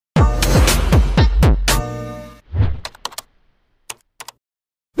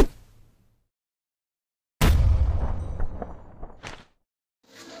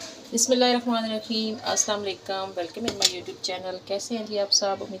बिस्मिल्लाहिर्रहमानिर्रहीम, अस्सलाम वालेकुम। Welcome in my YouTube channel. कैसे हैं जी आप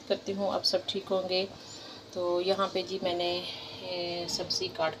सब? उम्मीद करती हूँ आप सब ठीक होंगे। तो यहाँ पे जी मैंने सब्ज़ी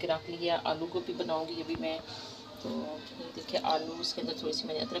काट के रख लिया। आलू गोभी बनाऊँगी अभी मैं। तो ये देखिए आलू, उसके अंदर थोड़ी सी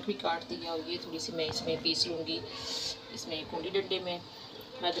मैंने अदरक भी काट दिया और ये थोड़ी सी मैं इसमें पीस लूँगी। इसमें कुंडी डंडे में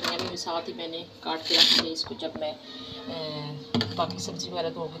धनिया भी साथ ही मैंने काट के रख लिया। इसको जब मैं बाकी सब्ज़ी वगैरह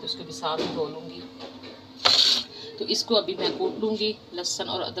धोऊँगी तो उसको भी साथ ही धो लूँगी। तो इसको अभी मैं कूट लूँगी, लहसुन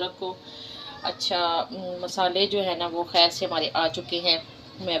और अदरक को। अच्छा, मसाले जो है ना वो खैर से हमारे आ चुके हैं।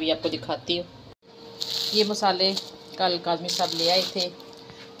 मैं अभी आपको दिखाती हूँ। ये मसाले कल काज़मी साहब ले आए थे,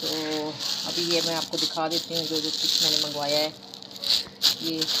 तो अभी ये मैं आपको दिखा देती हूँ जो जो कुछ मैंने मंगवाया है।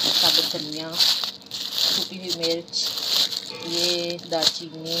 ये साबुत धनिया, कुटी हुई मिर्च, ये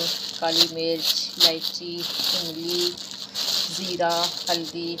दालचीनी, काली मिर्च, इलायची, इमली, ज़ीरा,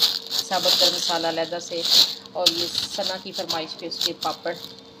 हल्दी, साबुत गर्म मसाला अलहदा से, और ये सना की फरमाइश पे उसके पापड़।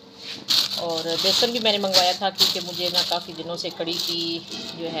 और बेसन भी मैंने मंगवाया था क्योंकि मुझे ना काफ़ी दिनों से कड़ी की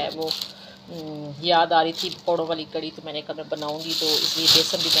जो है वो याद आ रही थी, पकौड़ों वाली कड़ी। तो मैंने कहा बनाऊंगी, तो इसलिए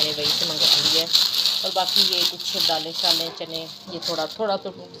बेसन भी मैंने वहीं से मंगवा लिया है। और बाकी ये कुछ दालें शालें, चने, ये थोड़ा थोड़ा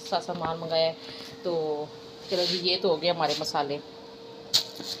तो सा सामान मंगाया है। तो चलो जी, ये तो हो गया हमारे मसाले।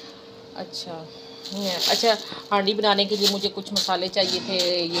 अच्छा, हांडी बनाने के लिए मुझे कुछ मसाले चाहिए थे।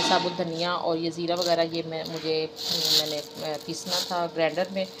 ये साबुत धनिया और ये ज़ीरा वगैरह, ये मैंने पीसना था ग्राइंडर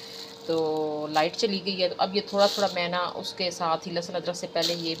में। तो लाइट चली गई है, तो अब ये थोड़ा थोड़ा मैं ना उसके साथ ही लहसुन अदरक से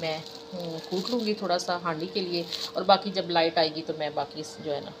पहले ये मैं कूट लूँगी थोड़ा सा हांडी के लिए। और बाकी जब लाइट आएगी तो मैं बाकी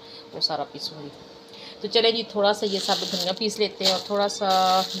जो है ना वो सारा पीसूँगी। तो चलें जी, थोड़ा सा ये साबुत धनिया पीस लेते हैं और थोड़ा सा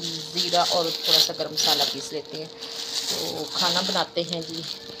ज़ीरा और थोड़ा सा गर्म मसाला पीस लेते हैं। तो खाना बनाते हैं जी।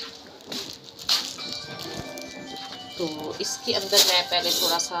 तो इसके अंदर मैं पहले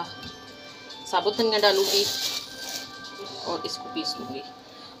थोड़ा सा साबुत धनिया डालूँगी और इसको पीस लूँगी,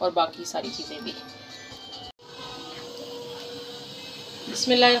 और बाकी सारी चीज़ें भी।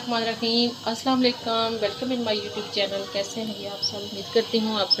 बिस्मिल्लाहिर्रहमानिर्रहीम, अस्सलाम वालेकुम। Welcome in my YouTube channel. कैसे हैं ये आप सब? उम्मीद करती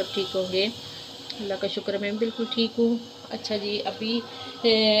हूँ आप सब ठीक होंगे। अल्लाह का शुक्र है मैं बिल्कुल ठीक हूँ। अच्छा जी, अभी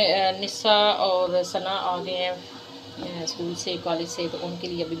निस्सा और सना आ गए हैं स्कूल से, कॉलेज से, तो उनके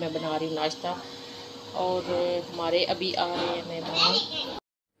लिए अभी मैं बना रही हूँ नाश्ता। और हमारे अभी आ रहे हैं मेहमान।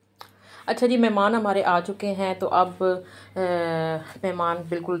 अच्छा जी, मेहमान हमारे आ चुके हैं। तो अब मेहमान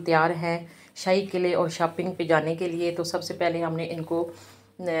बिल्कुल तैयार हैं शाही किले और शॉपिंग पे जाने के लिए। तो सबसे पहले हमने इनको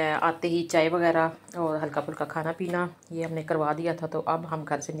आते ही चाय वगैरह और हल्का फुल्का खाना पीना ये हमने करवा दिया था। तो अब हम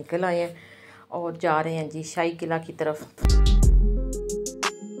घर से निकल आए हैं और जा रहे हैं जी शाही किला की तरफ।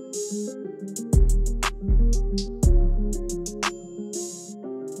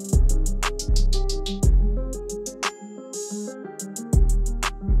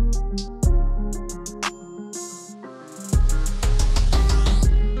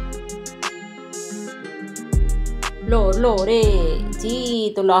 लो रे जी,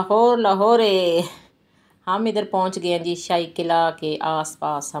 तो लाहौर हम इधर पहुंच गए हैं जी। शाही किला के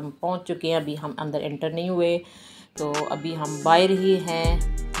आसपास हम पहुंच चुके हैं। अभी हम अंदर एंटर नहीं हुए, तो अभी हम बाहर ही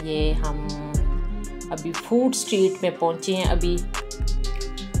हैं। ये हम अभी फूड स्ट्रीट में पहुंचे हैं अभी।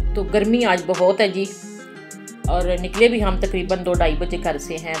 तो गर्मी आज बहुत है जी, और निकले भी हम तकरीबन 2-2:30 बजे घर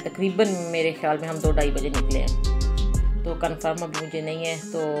से हैं। तकरीबन मेरे ख्याल में हम 2-2:30 बजे निकले हैं, तो कंफर्म अभी मुझे नहीं है।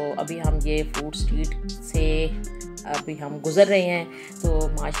 तो अभी हम ये फूड स्ट्रीट से अभी हम गुज़र रहे हैं। तो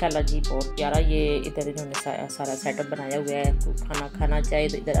माशाल्लाह जी बहुत प्यारा ये इधर इन्होंने सारा सेटअप बनाया हुआ है। तो खाना चाहे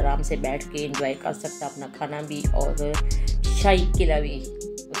तो इधर आराम से बैठ के एंजॉय कर सकता अपना खाना भी, और शाही किला भी,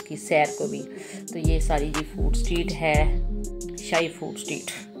 उसकी सैर को भी। तो ये सारी जी फूड स्ट्रीट है, शाही फूड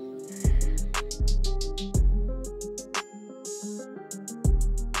स्ट्रीट।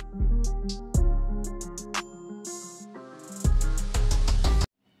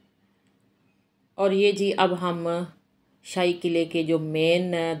 और ये जी अब हम शाही किले के जो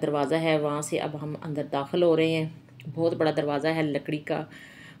मेन दरवाज़ा है वहाँ से अब हम अंदर दाखिल हो रहे हैं। बहुत बड़ा दरवाज़ा है, लकड़ी का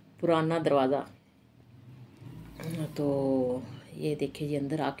पुराना दरवाज़ा। तो ये देखिए जी,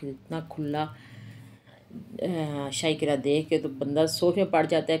 अंदर आके इतना खुला शाही किला देख के तो बंदा सोच में पड़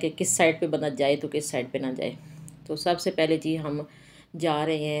जाता है कि किस साइड पे बंदा जाए तो किस साइड पे ना जाए। तो सबसे पहले जी हम जा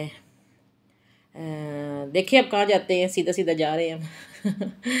रहे हैं, देखिए अब कहाँ जाते हैं, सीधा सीधा जा रहे हैं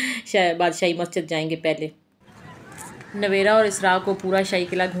हम बादशाही मस्जिद जाएंगे पहले। नवेरा और इसरा को पूरा शाही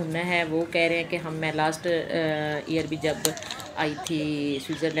किला घूमना है। वो कह रहे हैं कि मैं लास्ट ईयर भी जब आई थी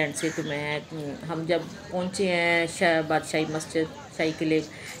स्विट्ज़रलैंड से, तो हम जब पहुँचे हैं बादशाही मस्जिद शाही किले,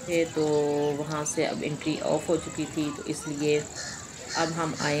 तो वहाँ से अब एंट्री ऑफ हो चुकी थी। तो इसलिए अब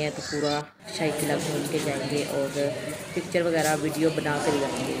हम आए हैं तो पूरा शाही किला घूम के जाएंगे और पिक्चर वगैरह वीडियो बना कर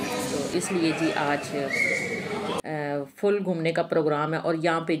जाएंगे। तो इसलिए जी आज फुल घूमने का प्रोग्राम है। और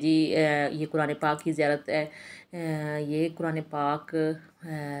यहाँ पे जी ये कुरान पाक की ज़ियारत है। ये कुरान पाक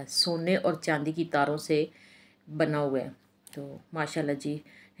सोने और चांदी की तारों से बना हुआ है। तो माशाल्लाह जी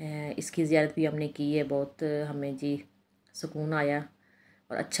इसकी ज़ियारत भी हमने की है। बहुत हमें जी सुकून आया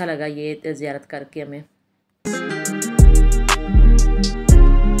और अच्छा लगा ये ज़ियारत करके हमें।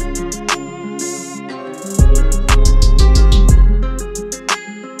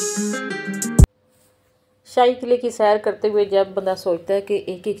 शाही किले की सैर करते हुए जब बंदा सोचता है कि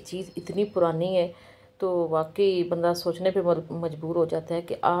एक एक चीज़ इतनी पुरानी है, तो वाकई बंदा सोचने पे मजबूर हो जाता है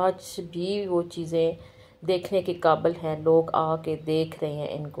कि आज भी वो चीज़ें देखने के काबिल हैं, लोग आके देख रहे हैं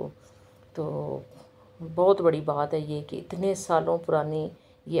इनको। तो बहुत बड़ी बात है ये कि इतने सालों पुरानी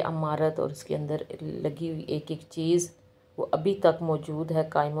ये इमारत और इसके अंदर लगी हुई एक एक चीज़ वो अभी तक मौजूद है,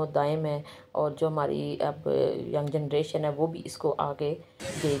 कायम व दायम है। और जो हमारी अब यंग जनरेशन है वो भी इसको आगे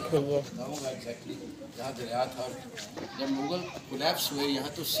देख रही है। जहाँ दरिया था, जब मुगल कोलैप्स हुए यहाँ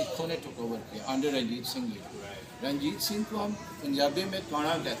तो सिखों ने टुक ओवर किया अंडर रंजीत सिंह जी। रंजीत सिंह को हम पंजाबी में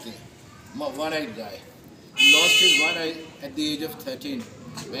काना कहते हैं, one eyed guy. He lost his one eye at the age of 13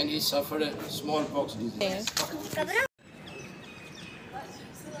 when he suffered a smallpox disease.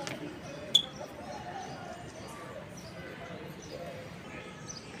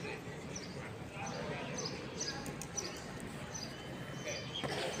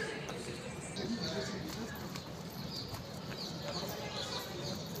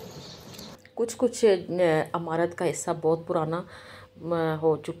 कुछ इमारत का हिस्सा बहुत पुराना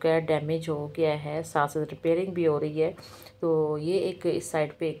हो चुका है, डैमेज हो गया है, साथ साथ रिपेयरिंग भी हो रही है। तो ये एक इस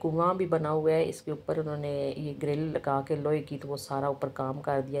साइड पे कुआं भी बना हुआ है, इसके ऊपर उन्होंने ये ग्रिल लगा के लोहे की, तो वो सारा ऊपर काम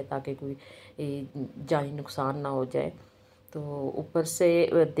कर दिया ताकि कोई जानी नुकसान ना हो जाए। तो ऊपर से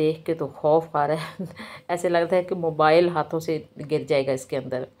देख के तो खौफ आ रहा है ऐसे लगता है कि मोबाइल हाथों से गिर जाएगा इसके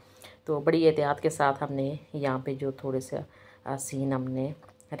अंदर। तो बड़ी एहतियात के साथ हमने यहाँ पे जो थोड़े से सीन हमने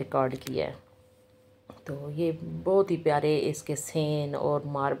रिकॉर्ड किया है। तो ये बहुत ही प्यारे इसके सेन और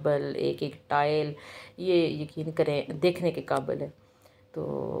मार्बल, एक एक टाइल, ये यकीन करें देखने के काबिल है।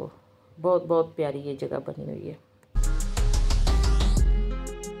 तो बहुत बहुत प्यारी ये जगह बनी हुई है।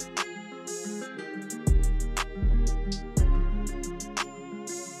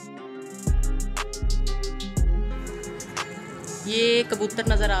 ये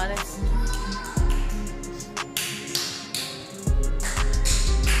कबूतर नज़र आ रहा है।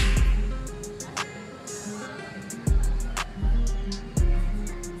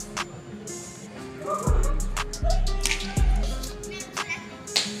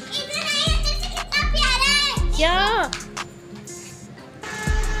 क्या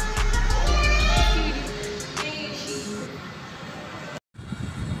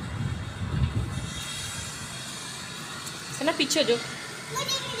ना पीछे जो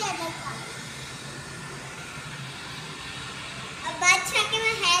बादशाह के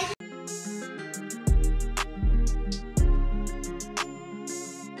में है।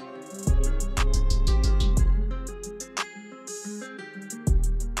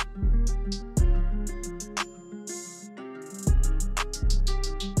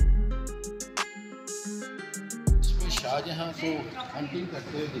 शाहजहां को हंटिंग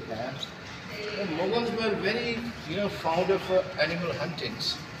करते हुए दिखाया। The Mughals were very, fond of animal huntings.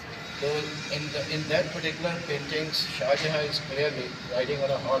 So in that particular paintings, Shah Jahan is clearly riding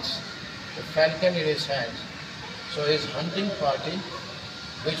on a horse, the falcon in his hand. So his hunting party,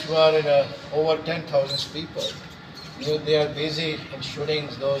 which were over 10,000 people, they are busy in shooting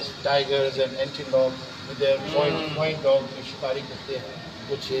those tigers and antelope with their point dog, which shikari karte hain,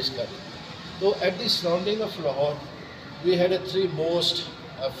 wo chase kar. So at the surrounding of Lahore, we had three most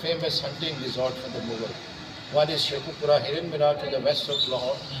famous hunting resort for the Mughal. One is Sheikhupura Hiran Minar to the west of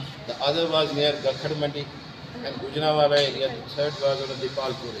Lahore. The other was near Gakhad Mandi and Gujranwala area. The third was on the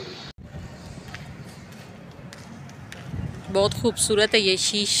Dipalpur area. बहुत खूबसूरत है ये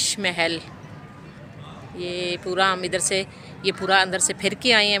शीश महल। ये पूरा हम इधर से ये पूरा अंदर से फिर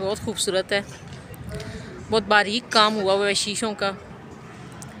के आए हैं। बहुत खूबसूरत है, बहुत बारीक काम हुआ है शीशों का।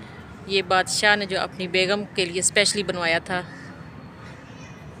 ये बादशाह ने जो अपनी बेगम के लिए स्पेशली बनवाया था,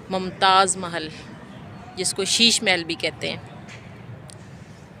 मुमताज़ महल, जिसको शीश महल भी कहते हैं।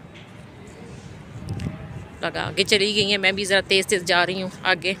 लगा आगे चली गई हैं, मैं भी ज़रा तेज़ तेज़ जा रही हूँ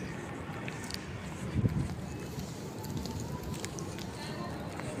आगे।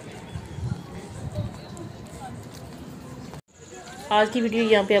 आज की वीडियो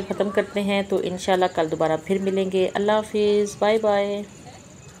यहाँ पे अब ख़त्म करते हैं। तो इंशाल्लाह कल दोबारा फिर मिलेंगे। अल्लाह हाफिज़, बाय बाय।